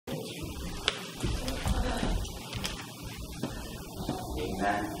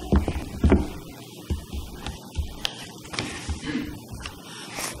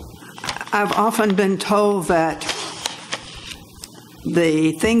I've often been told that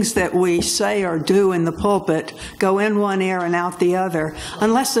the things that we say or do in the pulpit go in one ear and out the other,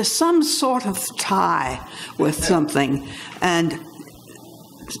 unless there's some sort of tie with something. And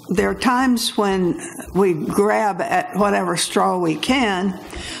there are times when we grab at whatever straw we can,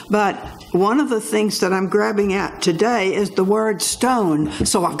 but one of the things that I'm grabbing at today is the word stone,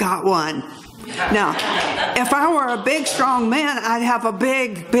 so I've got one. Now, if I were a big, strong man, I'd have a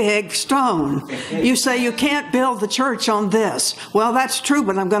big, big stone. You say you can't build the church on this. Well, that's true,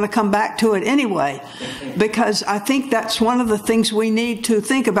 but I'm going to come back to it anyway, because I think that's one of the things we need to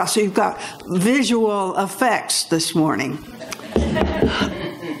think about. So you've got visual effects this morning.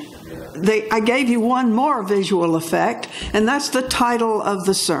 I gave you one more visual effect, and that's the title of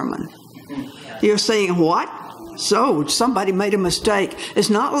the sermon. You're saying, what? So, somebody made a mistake. It's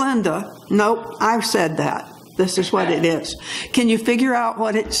not Linda. Nope, I've said that. This is what it is. Can you figure out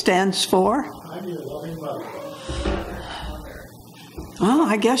what it stands for? Well,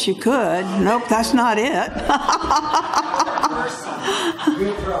 I guess you could. Nope, that's not it.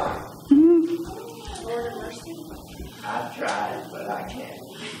 Good try. I've tried, but I can't.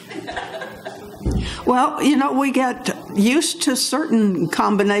 Well, you know, we get used to certain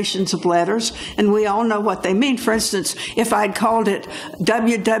combinations of letters, and we all know what they mean. For instance, if I'd called it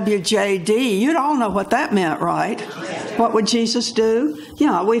WWJD, you'd all know what that meant, right? What would Jesus do?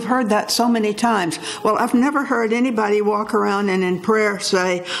 Yeah, we've heard that so many times. Well, I've never heard anybody walk around and in prayer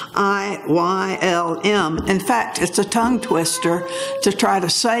say IYLM. In fact, it's a tongue twister to try to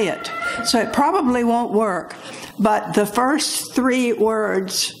say it. So it probably won't work. But the first three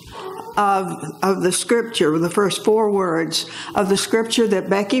words of the scripture, the first four words of the scripture that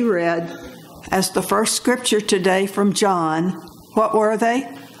Becky read as the first scripture today from John, what were they?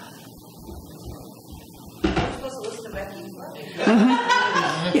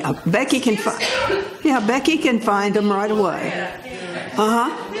 Mm-hmm. Yeah, Becky can find them right away.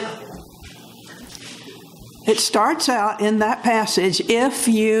 It starts out in that passage, if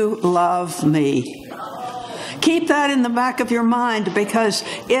you love me. Keep that in the back of your mind, because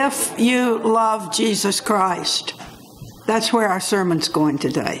if you love Jesus Christ, that's where our sermon's going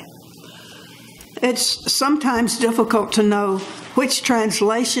today. It's sometimes difficult to know which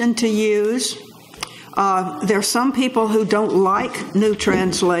translation to use. There are some people who don't like new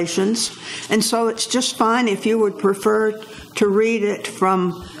translations, and so it's just fine if you would prefer to read it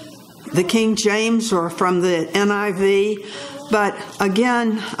from the King James or from the NIV. But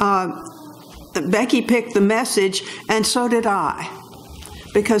again, Becky picked the Message, and so did I,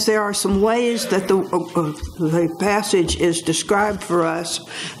 because there are some ways that the passage is described for us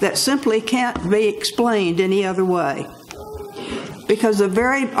that simply can't be explained any other way. Because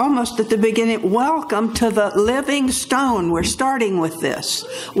almost at the beginning, welcome to the living stone. We're starting with this.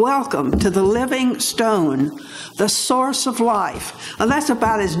 Welcome to the living stone, the source of life. And that's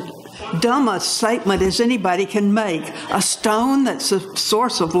about as dumb a statement as anybody can make. A stone that's a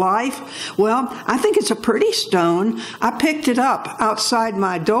source of life? Well, I think it's a pretty stone. I picked it up outside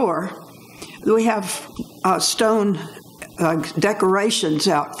my door. We have stone decorations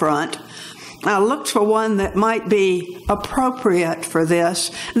out front. I looked for one that might be appropriate for this.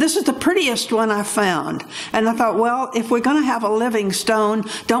 This is the prettiest one I found. And I thought, well, if we're going to have a living stone,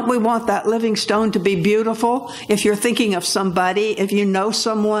 don't we want that living stone to be beautiful? If you're thinking of somebody, if you know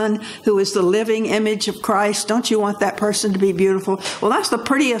someone who is the living image of Christ, don't you want that person to be beautiful? Well, that's the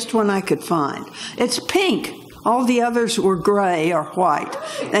prettiest one I could find. It's pink. All the others were gray or white.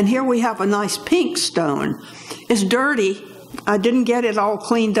 And here we have a nice pink stone. It's dirty. I didn't get it all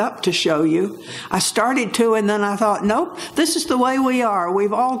cleaned up to show you. I started to, and then I thought, nope, this is the way we are.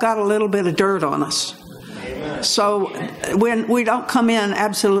 We've all got a little bit of dirt on us. Amen. So when we don't come in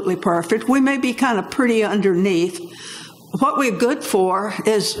absolutely perfect, we may be kind of pretty underneath. What we're good for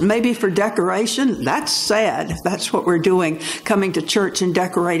is maybe for decoration. That's sad. That's what we're doing, coming to church and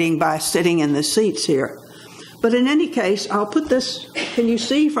decorating by sitting in the seats here. But in any case, I'll put this, can you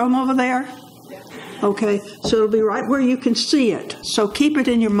see from over there? Okay, so it'll be right where you can see it. So keep it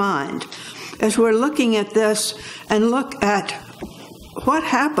in your mind as we're looking at this and look at what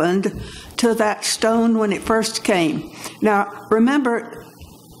happened to that stone when it first came. Now, remember,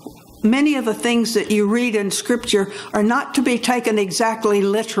 many of the things that you read in Scripture are not to be taken exactly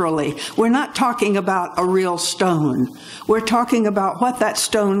literally. We're not talking about a real stone. We're talking about what that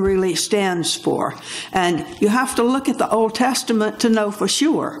stone really stands for. And you have to look at the Old Testament to know for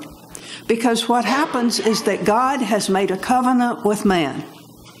sure. Because what happens is that God has made a covenant with man.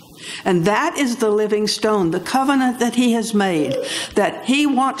 And that is the living stone, the covenant that he has made, that he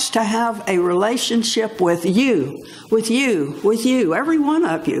wants to have a relationship with you, every one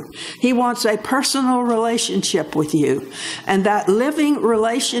of you. He wants a personal relationship with you. And that living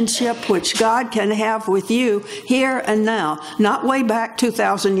relationship which God can have with you here and now, not way back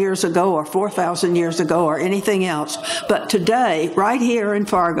 2,000 years ago or 4,000 years ago or anything else, but today, right here in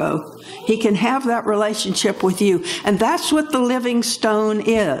Fargo, he can have that relationship with you. And that's what the living stone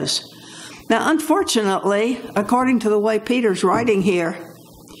is. Now, unfortunately, according to the way Peter's writing here,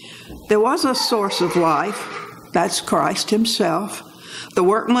 there was a source of life. That's Christ himself. The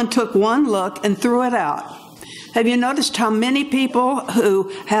workman took one look and threw it out. Have you noticed how many people who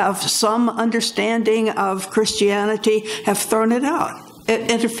have some understanding of Christianity have thrown it out?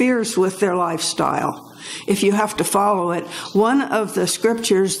 It interferes with their lifestyle. If you have to follow it, one of the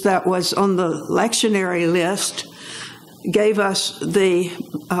scriptures that was on the lectionary list gave us the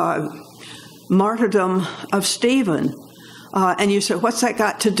martyrdom of Stephen. And you said, what's that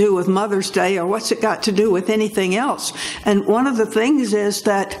got to do with Mother's Day, or what's it got to do with anything else? And one of the things is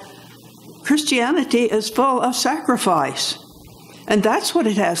that Christianity is full of sacrifice. And that's what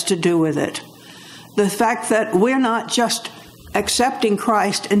it has to do with it. The fact that we're not just accepting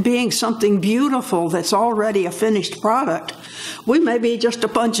Christ and being something beautiful that's already a finished product. We may be just a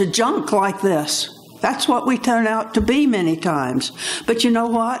bunch of junk like this. That's what we turn out to be many times. But you know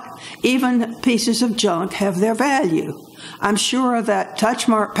what? Even pieces of junk have their value. I'm sure that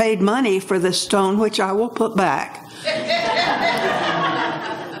Touchmark paid money for this stone, which I will put back.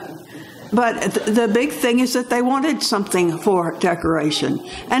 But the big thing is that they wanted something for decoration.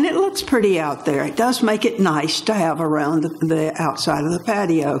 And it looks pretty out there. It does make it nice to have around the outside of the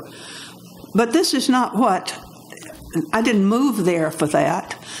patio. But this is not what... I didn't move there for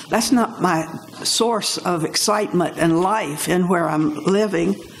that. That's not my source of excitement and life in where I'm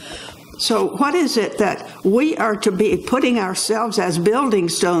living. So what is it that we are to be putting ourselves as building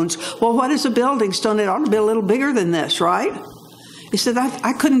stones? Well, what is a building stone? It ought to be a little bigger than this, right? He said,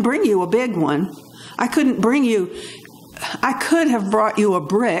 I couldn't bring you a big one. I could have brought you a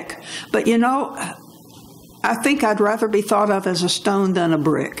brick, but you know, I think I'd rather be thought of as a stone than a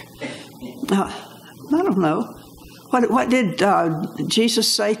brick. I don't know. What did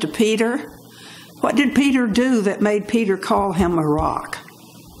Jesus say to Peter? What did Peter do that made Peter call him a rock?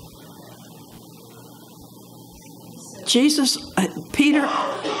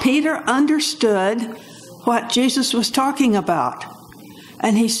 Peter understood what Jesus was talking about.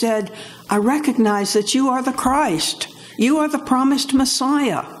 And he said, I recognize that you are the Christ. You are the promised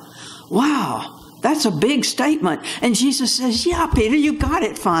Messiah. Wow, that's a big statement. And Jesus says, yeah, Peter, you got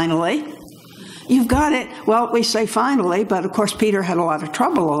it finally. You've got it. Well, we say finally, but of course Peter had a lot of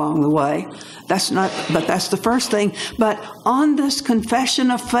trouble along the way. That's the first thing. But on this confession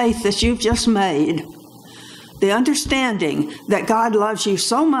of faith that you've just made, the understanding that God loves you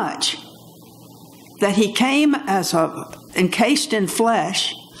so much that he came as encased in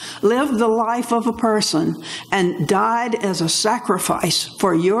flesh, lived the life of a person, and died as a sacrifice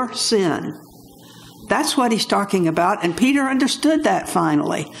for your sin. That's what he's talking about, and Peter understood that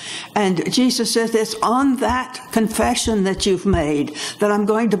finally. And Jesus says, it's on that confession that you've made that I'm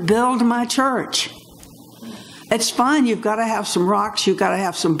going to build my church. It's fine, you've got to have some rocks, you've got to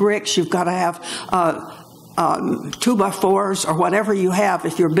have some bricks, you've got to have 2x4s or whatever you have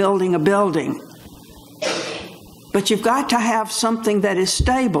if you're building a building. But you've got to have something that is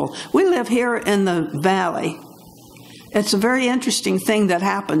stable. We live here in the valley. It's a very interesting thing that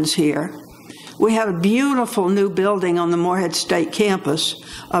happens here. We have a beautiful new building on the Morehead State campus,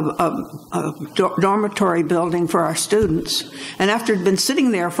 a dormitory building for our students. And after it had been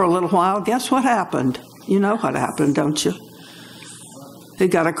sitting there for a little while, guess what happened? You know what happened, don't you? It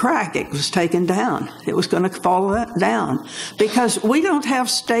got a crack. It was taken down. It was going to fall down. Because we don't have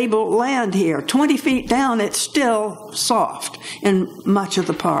stable land here. 20 feet down, it's still soft in much of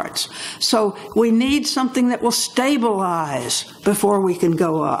the parts. So we need something that will stabilize before we can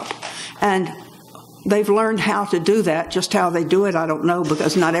go up. And they've learned how to do that. Just how they do it, I don't know,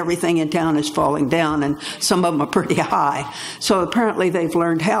 because not everything in town is falling down, and some of them are pretty high. So apparently they've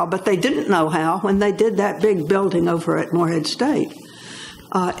learned how, but they didn't know how when they did that big building over at Morehead State.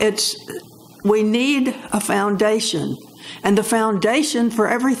 We need a foundation. And the foundation for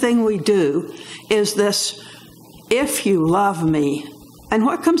everything we do is this, if you love me. And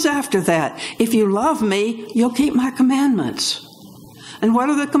what comes after that? If you love me, you'll keep my commandments. And what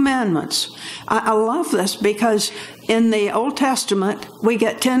are the commandments? I love this because in the Old Testament, we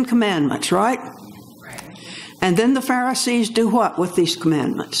get 10 commandments, right? And then the Pharisees do what with these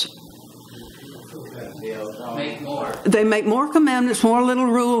commandments? Make more. They make more commandments, more little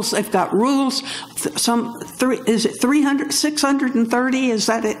rules. They've got rules. Is it 300, 630? Is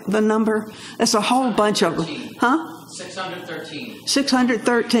that the number? It's a whole bunch of them. Huh? 613.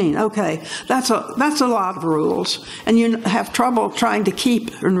 613. Okay. That's a lot of rules. And you have trouble trying to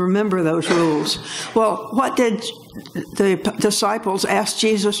keep and remember those rules. Well, what did the disciples ask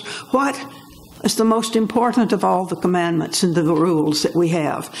Jesus? What is the most important of all the commandments and the rules that we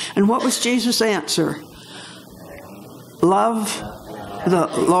have? And what was Jesus' answer? Love the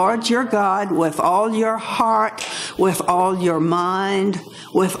Lord your God with all your heart, with all your mind,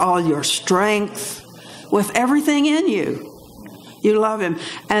 with all your strength, with everything in you. You love him.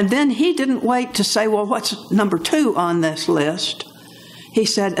 And then he didn't wait to say, well, what's number 2 on this list? He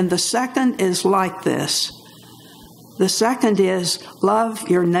said, and the second is like this. The second is love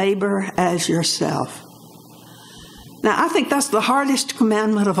your neighbor as yourself. Now, I think that's the hardest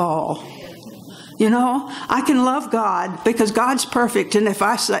commandment of all. You know, I can love God because God's perfect, and if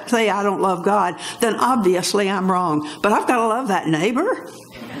I say I don't love God, then obviously I'm wrong. But I've got to love that neighbor.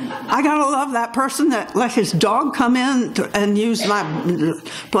 I got to love that person that let his dog come in and use my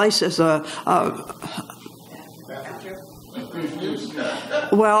place as well,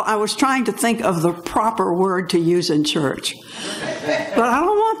 I was trying to think of the proper word to use in church. But I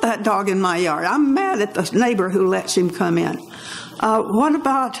don't want that dog in my yard. I'm mad at the neighbor who lets him come in. What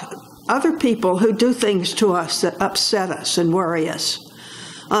about other people who do things to us that upset us and worry us?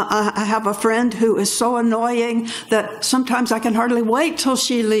 I have a friend who is so annoying that sometimes I can hardly wait till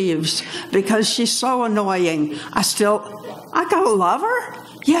she leaves because she's so annoying. I got to love her?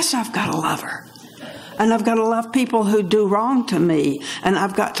 Yes, I've got to love her. And I've got to love people who do wrong to me. And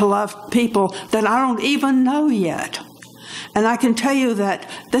I've got to love people that I don't even know yet. And I can tell you that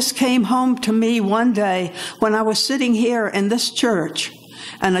this came home to me one day when I was sitting here in this church.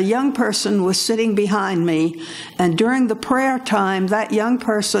 And a young person was sitting behind me. And during the prayer time, that young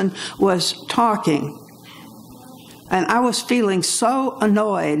person was talking. And I was feeling so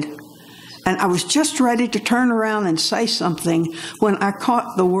annoyed. And I was just ready to turn around and say something when I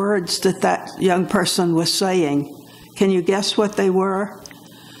caught the words that young person was saying. Can you guess what they were?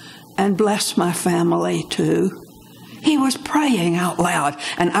 And bless my family too. He was praying out loud,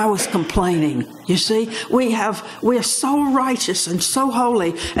 and I was complaining. You see, we are so righteous and so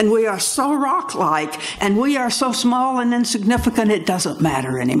holy, and we are so rock-like, and we are so small and insignificant, it doesn't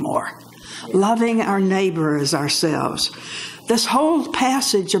matter anymore. Loving our neighbor as ourselves. This whole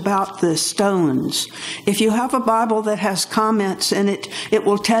passage about the stones, if you have a Bible that has comments in it, it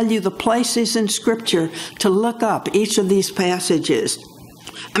will tell you the places in Scripture to look up each of these passages.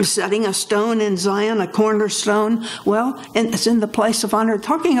 I'm setting a stone in Zion, a cornerstone. Well, it's in the place of honor,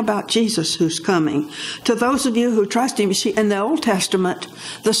 talking about Jesus who's coming. To those of you who trust him, you see, in the Old Testament,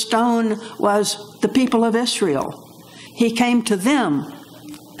 the stone was the people of Israel. He came to them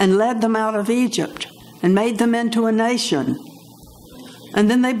and led them out of Egypt and made them into a nation. And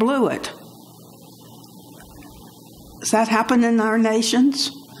then they blew it. Does that happen in our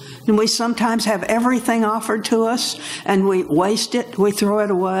nations? And we sometimes have everything offered to us, and we waste it, we throw it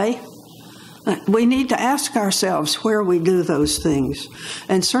away. We need to ask ourselves where we do those things.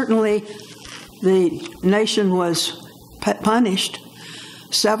 And certainly the nation was punished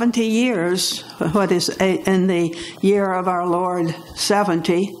 70 years, in the year of our Lord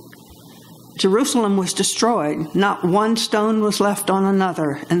 70. Jerusalem was destroyed. Not one stone was left on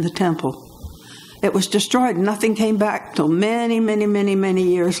another in the temple. It was destroyed. Nothing came back till many, many, many, many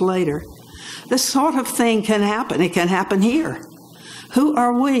years later. This sort of thing can happen. It can happen here. Who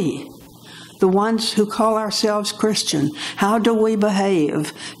are we? The ones who call ourselves Christian. How do we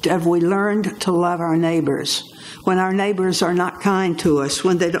behave? Have we learned to love our neighbors when our neighbors are not kind to us,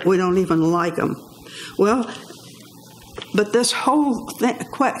 when we don't even like them? Well, but this whole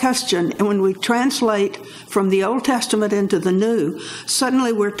question, and when we translate from the Old Testament into the New,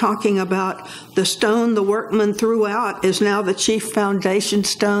 suddenly we're talking about the stone the workman threw out is now the chief foundation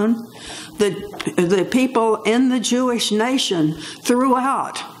stone. The people in the Jewish nation threw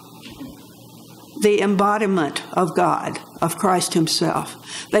out the embodiment of God, of Christ himself.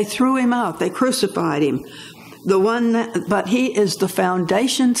 They threw him out. They crucified him. But he is the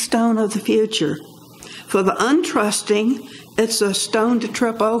foundation stone of the future. For the untrusting, it's a stone to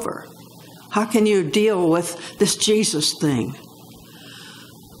trip over. How can you deal with this Jesus thing?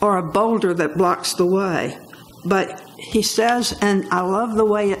 Or a boulder that blocks the way. But he says, and I love the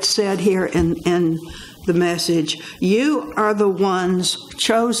way it's said here in the message, you are the ones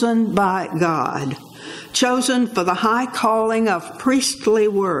chosen by God, chosen for the high calling of priestly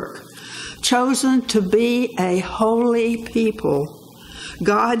work, chosen to be a holy people,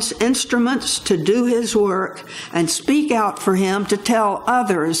 God's instruments to do His work, and speak out for Him to tell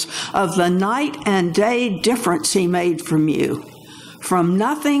others of the night and day difference He made from you. From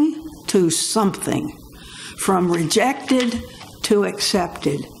nothing to something. From rejected to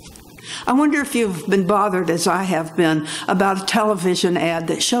accepted. I wonder if you've been bothered, as I have been, about a television ad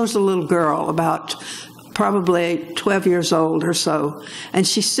that shows a little girl about probably 12 years old or so, and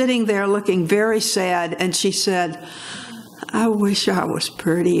she's sitting there looking very sad, and she said, "I wish I was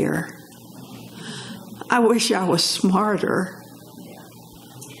prettier. I wish I was smarter."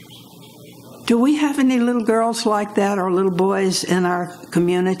 Do we have any little girls like that, or little boys in our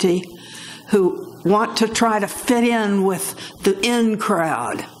community who want to try to fit in with the in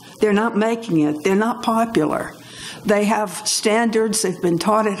crowd? They're not making it. They're not popular. They have standards they've been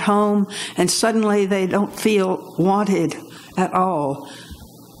taught at home, and suddenly they don't feel wanted at all.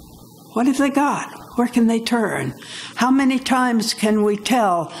 What have they got? Where can they turn? How many times can we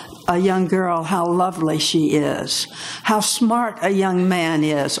tell a young girl how lovely she is, how smart a young man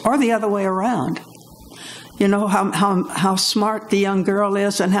is, or the other way around? You know, how smart the young girl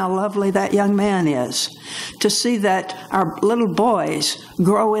is and how lovely that young man is. To see that our little boys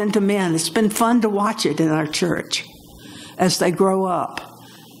grow into men. It's been fun to watch it in our church as they grow up.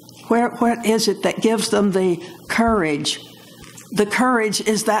 What is it that gives them the courage? The courage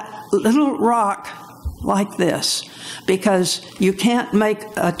is that little rock like this, because you can't make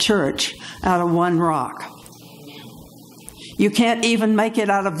a church out of one rock. You can't even make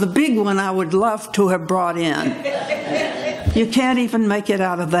it out of the big one I would love to have brought in. You can't even make it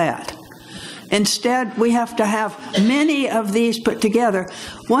out of that. Instead, we have to have many of these put together.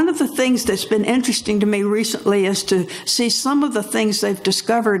 One of the things that's been interesting to me recently is to see some of the things they've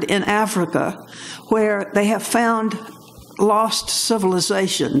discovered in Africa, where they have found lost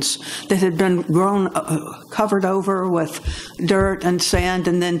civilizations that had been covered over with dirt and sand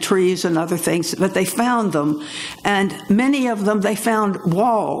and then trees and other things, but they found them. And many of them, they found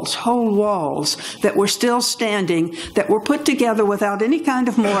walls, whole walls, that were still standing, that were put together without any kind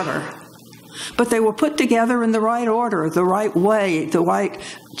of mortar. But they were put together in the right order, the right way, the right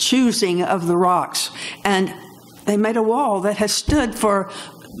choosing of the rocks. And they made a wall that has stood for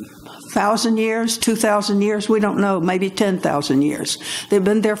 1,000 years, 2,000 years, we don't know, maybe 10,000 years. They've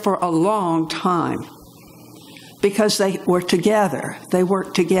been there for a long time because they were together. They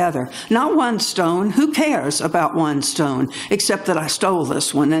worked together. Not one stone. Who cares about one stone? Except that I stole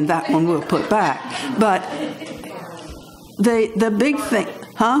this one, and that one we'll put back. But the big thing,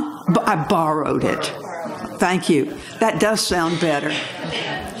 I borrowed it. Thank you. That does sound better.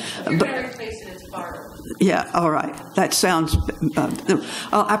 Yeah, all right. That sounds,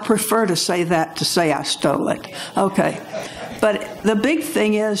 I prefer to say that to say I stole it. Okay. But the big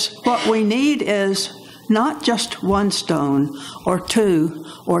thing is, what we need is not just one stone or 2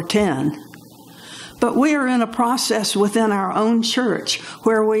 or 10, but we are in a process within our own church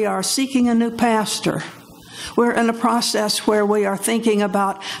where we are seeking a new pastor. We're in a process where we are thinking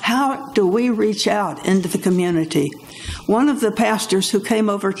about how do we reach out into the community. One of the pastors who came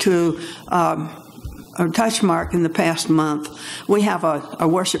over to Touchmark in the past month, we have a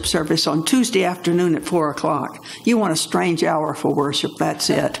worship service on Tuesday afternoon at 4 o'clock. You want a strange hour for worship, that's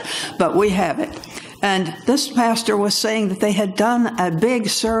it. But we have it. And this pastor was saying that they had done a big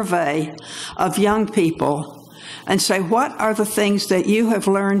survey of young people and say, what are the things that you have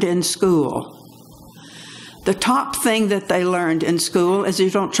learned in school? The top thing that they learned in school is you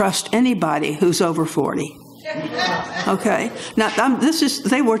don't trust anybody who's over 40. Okay. Now,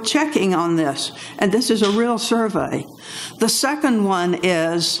 they were checking on this, and this is a real survey. The second one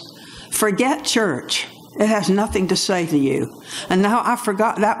is forget church. It has nothing to say to you. And now I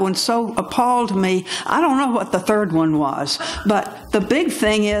forgot that one, so appalled me. I don't know what the third one was. But the big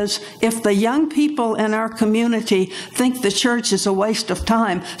thing is, if the young people in our community think the church is a waste of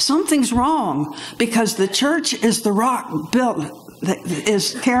time, something's wrong, because the church is the rock built that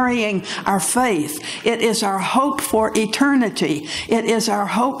is carrying our faith. It is our hope for eternity. It is our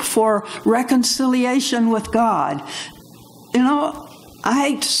hope for reconciliation with God. You know, I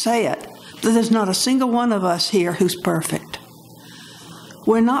hate to say it, but there's not a single one of us here who's perfect.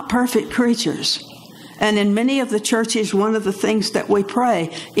 We're not perfect creatures. And in many of the churches, one of the things that we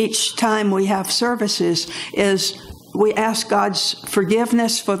pray each time we have services is we ask God's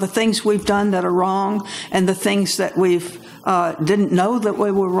forgiveness for the things we've done that are wrong and the things that we've didn't know that we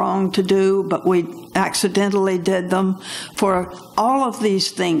were wrong to do, but we accidentally did them. For all of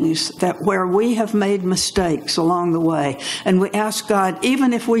these things that where we have made mistakes along the way, and we ask God,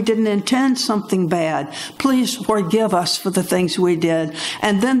 even if we didn't intend something bad, please forgive us for the things we did.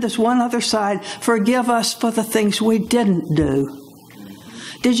 And then there's one other side, forgive us for the things we didn't do.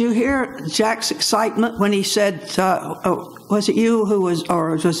 Did you hear Jack's excitement when he said, was it you who was,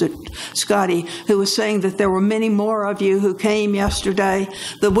 or was it Scotty, who was saying that there were many more of you who came yesterday?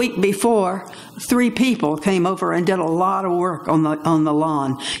 The week before, 3 people came over and did a lot of work on the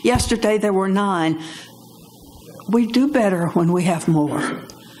lawn. Yesterday there were 9. We do better when we have more,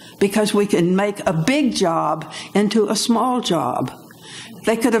 because we can make a big job into a small job.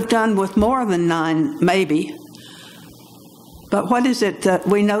 They could have done with more than 9, maybe. But what is it that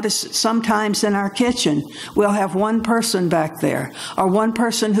we notice sometimes in our kitchen? We'll have one person back there, or one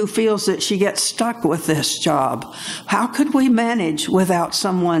person who feels that she gets stuck with this job. How could we manage without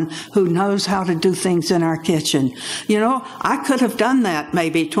someone who knows how to do things in our kitchen? You know, I could have done that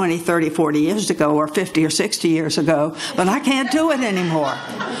maybe 20, 30, 40 years ago, or 50 or 60 years ago, but I can't do it anymore.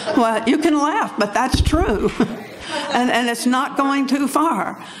 Well, you can laugh, but that's true. And it's not going too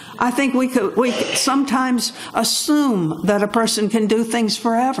far. I think we sometimes assume that a person can do things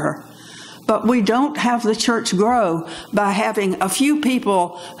forever. But we don't have the church grow by having a few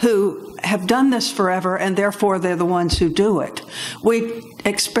people who have done this forever, and therefore they're the ones who do it. We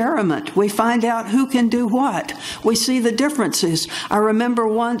experiment. We find out who can do what. We see the differences. I remember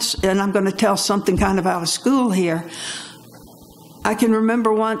once, and I'm going to tell something kind of out of school here, I can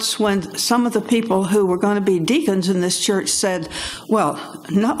remember once when some of the people who were going to be deacons in this church said, well,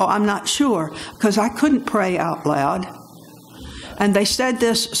 no, I'm not sure, because I couldn't pray out loud. And they said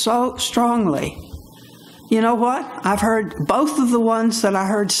this so strongly. You know what? I've heard both of the ones that I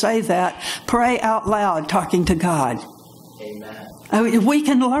heard say that pray out loud talking to God. Amen. I mean, we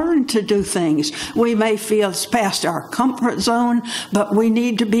can learn to do things. We may feel it's past our comfort zone, but we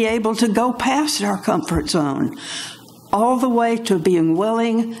need to be able to go past our comfort zone, all the way to being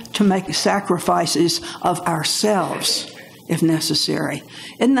willing to make sacrifices of ourselves, if necessary.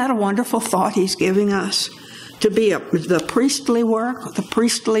 Isn't that a wonderful thought he's giving us? To be the priestly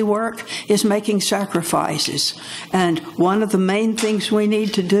work is making sacrifices. And one of the main things we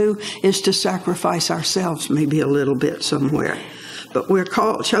need to do is to sacrifice ourselves, maybe a little bit somewhere. But we're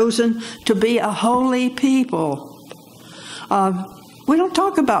chosen to be a holy people. We don't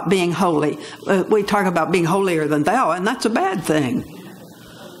talk about being holy. We talk about being holier than thou, and that's a bad thing.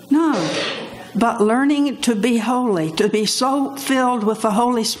 No. But learning to be holy, to be so filled with the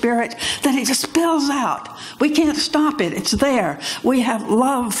Holy Spirit that it just spills out. We can't stop it. It's there. We have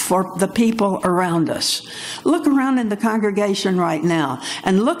love for the people around us. Look around in the congregation right now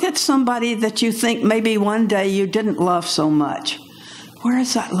and look at somebody that you think maybe one day you didn't love so much. Where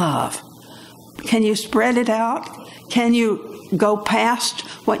is that love? Can you spread it out? Can you go past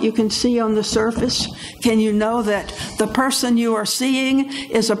what you can see on the surface? Can you know that the person you are seeing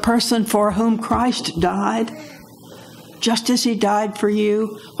is a person for whom Christ died, just as he died for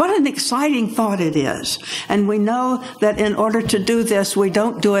you? What an exciting thought it is. And we know that in order to do this, we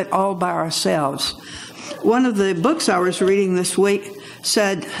don't do it all by ourselves. One of the books I was reading this week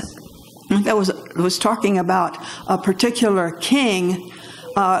said, that was talking about a particular king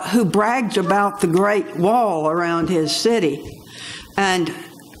who bragged about the great wall around his city. And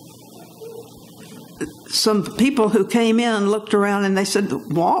some people who came in looked around and they said, the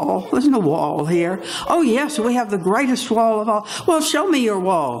wall? There's no wall here. Oh, yes, we have the greatest wall of all. Well, show me your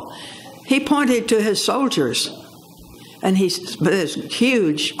wall. He pointed to his soldiers. And this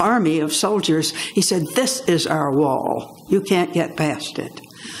huge army of soldiers, he said, this is our wall. You can't get past it.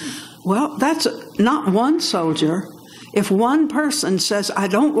 Well, that's not one soldier. If one person says, I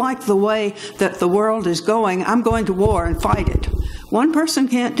don't like the way that the world is going, I'm going to war and fight it. One person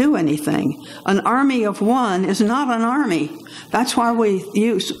can't do anything. An army of one is not an army. That's why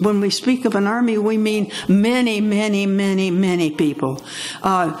when we speak of an army, we mean many, many, many, many people.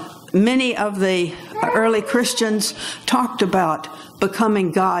 Many of the early Christians talked about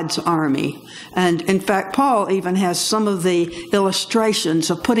becoming God's army. And in fact, Paul even has some of the illustrations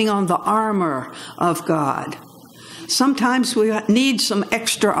of putting on the armor of God. Sometimes we need some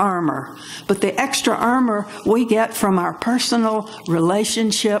extra armor, but the extra armor we get from our personal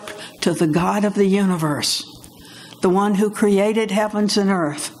relationship to the God of the universe, the one who created heavens and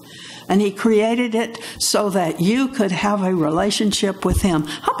earth. And he created it so that you could have a relationship with him.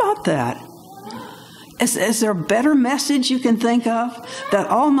 How about that? Is there a better message you can think of? That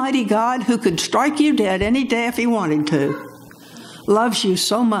Almighty God, who could strike you dead any day if he wanted to, loves you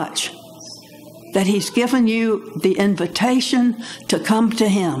so much that he's given you the invitation to come to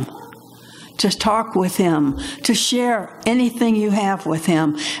him, to talk with him, to share anything you have with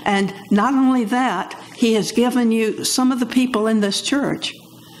him. And not only that, he has given you some of the people in this church,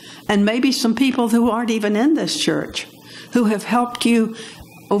 and maybe some people who aren't even in this church, who have helped you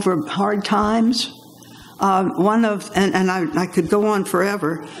over hard times. I could go on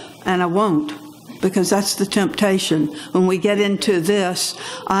forever, and I won't, because that's the temptation. When we get into this,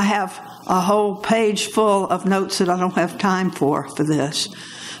 I have a whole page full of notes that I don't have time for this.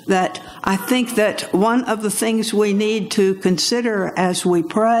 That I think that one of the things we need to consider as we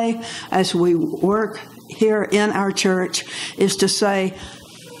pray, as we work here in our church, is to say,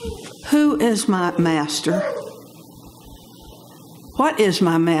 who is my master? What is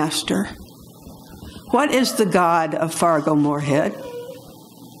my master? What is the God of Fargo Moorhead?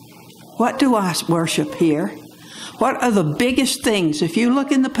 What do I worship here? What are the biggest things? If you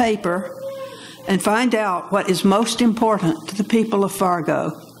look in the paper and find out what is most important to the people of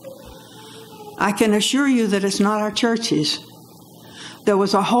Fargo, I can assure you that it's not our churches. There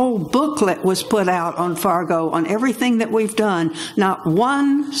was a whole booklet was put out on Fargo on everything that we've done. Not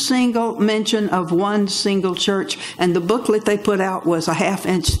one single mention of one single church, and the booklet they put out was a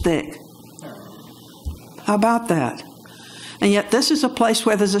half-inch thick. How about that? And yet this is a place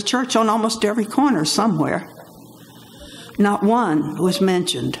where there's a church on almost every corner somewhere. Not one was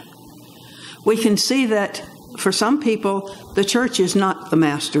mentioned. We can see that for some people, the church is not the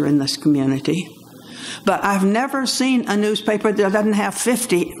master in this community. But I've never seen a newspaper that doesn't have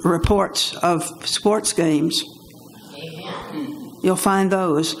 50 reports of sports games. You'll find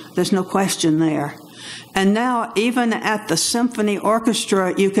those. There's no question there. And now, even at the symphony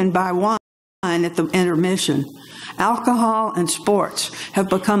orchestra, you can buy wine at the intermission. Alcohol and sports have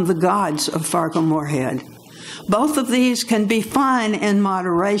become the gods of Fargo Moorhead. Both of these can be fine in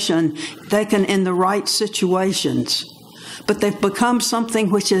moderation, taken in the right situations. But they've become something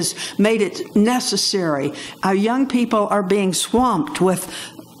which has made it necessary. Our young people are being swamped with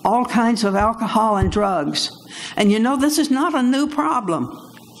all kinds of alcohol and drugs. And you know, this is not a new problem.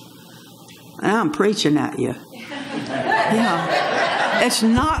 I'm preaching at you. Yeah. It's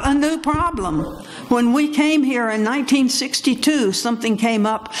not a new problem. When we came here in 1962, something came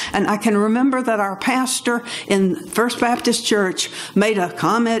up, and I can remember that our pastor in First Baptist Church made a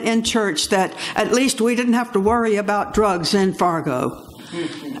comment in church that at least we didn't have to worry about drugs in Fargo.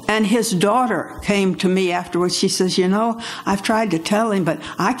 And his daughter came to me afterwards. She says, you know, I've tried to tell him, but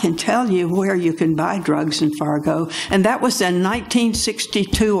I can tell you where you can buy drugs in Fargo. And that was in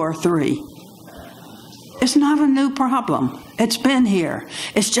 1962 or 3. It's not a new problem. It's been here.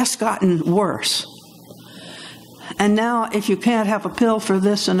 It's just gotten worse. And now, if you can't have a pill for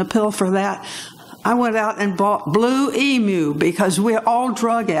this and a pill for that, I went out and bought Blue Emu because we're all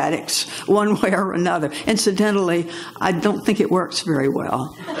drug addicts one way or another. Incidentally, I don't think it works very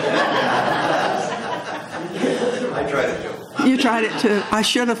well. I tried it too. You tried it too. I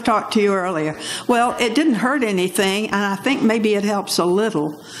should have talked to you earlier. Well, it didn't hurt anything, and I think maybe it helps a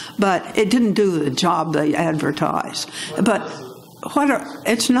little, but it didn't do the job they advertise. But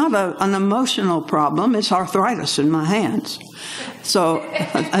it's not an emotional problem. It's arthritis in my hands. So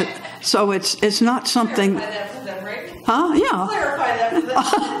it's not something. Huh? Yeah. Clarify that for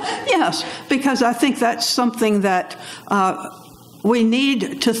them. Yes, because I think that's something that we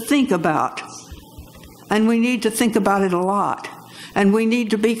need to think about, and we need to think about it a lot. And we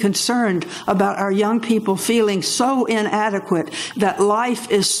need to be concerned about our young people feeling so inadequate that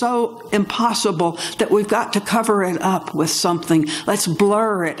life is so impossible that we've got to cover it up with something. Let's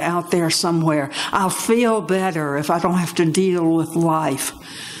blur it out there somewhere. I'll feel better if I don't have to deal with life.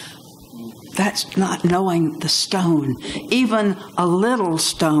 That's not knowing the stone. Even a little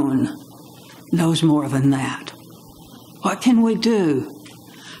stone knows more than that. What can we do?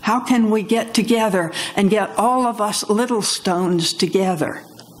 How can we get together and get all of us little stones together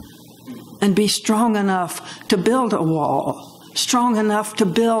and be strong enough to build a wall, strong enough to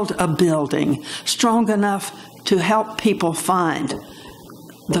build a building, strong enough to help people find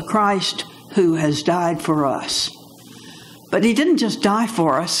the Christ who has died for us? But he didn't just die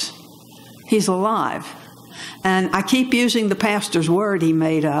for us. He's alive. And I keep using the pastor's word he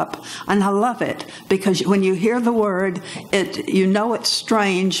made up, and I love it, because when you hear the word, you know it's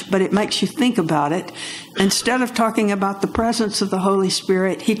strange, but it makes you think about it. Instead of talking about the presence of the Holy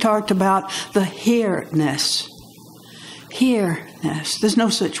Spirit, he talked about the here-ness. Here-ness. There's no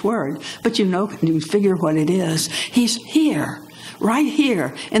such word, but you figure what it is. He's here, right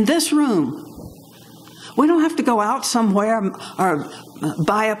here, in this room. We don't have to go out somewhere or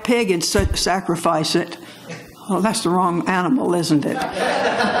buy a pig and sacrifice it. Well, that's the wrong animal, isn't it?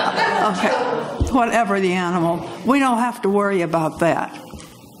 Okay, whatever the animal. We don't have to worry about that.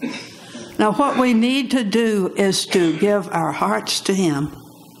 Now, what we need to do is to give our hearts to him.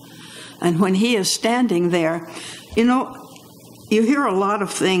 And when he is standing there, you hear a lot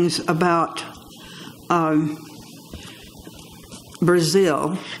of things about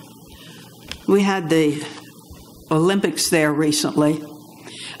Brazil. We had the Olympics there recently,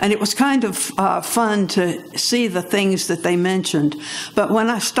 and it was kind of fun to see the things that they mentioned. But when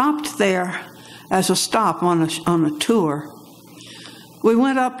I stopped there as a stop on a tour, we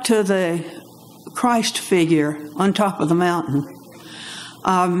went up to the Christ figure on top of the mountain.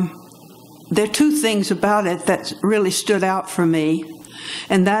 There are two things about it that really stood out for me,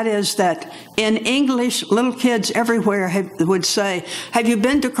 and that is that in English, little kids everywhere would say, "Have you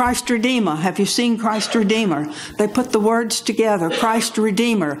been to Christ Redeemer? Have you seen Christ Redeemer?" They put the words together, Christ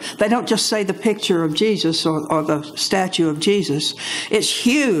Redeemer. They don't just say the picture of Jesus or the statue of Jesus. It's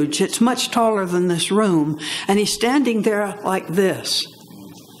huge. It's much taller than this room, and he's standing there like this,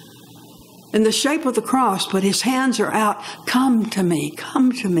 in the shape of the cross, but his hands are out. Come to me,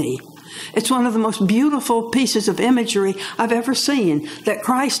 come to me. It's one of the most beautiful pieces of imagery I've ever seen, that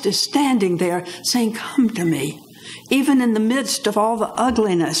Christ is standing there saying, come to me, even in the midst of all the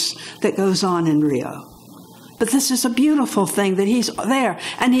ugliness that goes on in Rio. But this is a beautiful thing that he's there,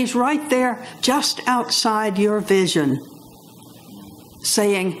 and he's right there just outside your vision,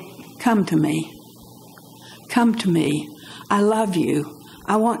 saying, come to me, come to me. I love you.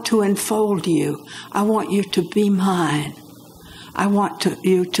 I want to enfold you. I want you to be mine. I want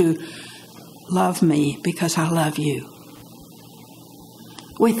you to love me because I love you.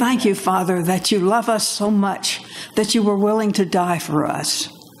 We thank you, Father, that you love us so much that you were willing to die for us.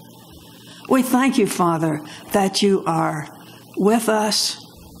 We thank you, Father, that you are with us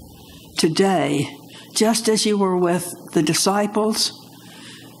today, just as you were with the disciples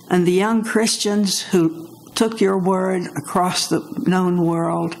and the young Christians who took your word across the known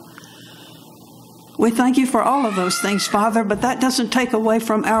world. We thank you for all of those things, Father, but that doesn't take away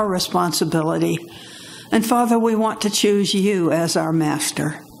from our responsibility. And Father, we want to choose you as our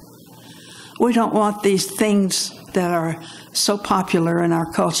master. We don't want these things that are so popular in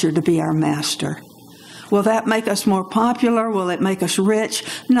our culture to be our master. Will that make us more popular? Will it make us rich?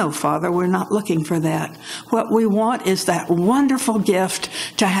 No, Father, we're not looking for that. What we want is that wonderful gift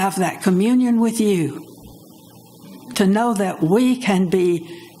to have that communion with you, to know that we can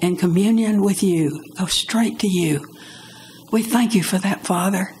be in communion with you, go straight to you. We thank you for that,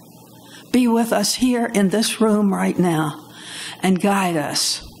 Father. Be with us here in this room right now and guide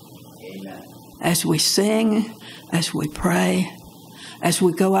us. Amen. As we sing, as we pray, as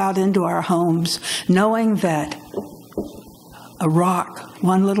we go out into our homes, knowing that a rock,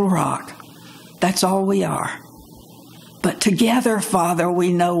 one little rock, that's all we are. But together, Father,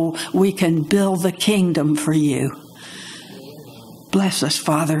 we know we can build the kingdom for you. Bless us,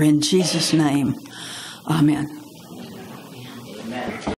 Father, in Jesus' name. Amen.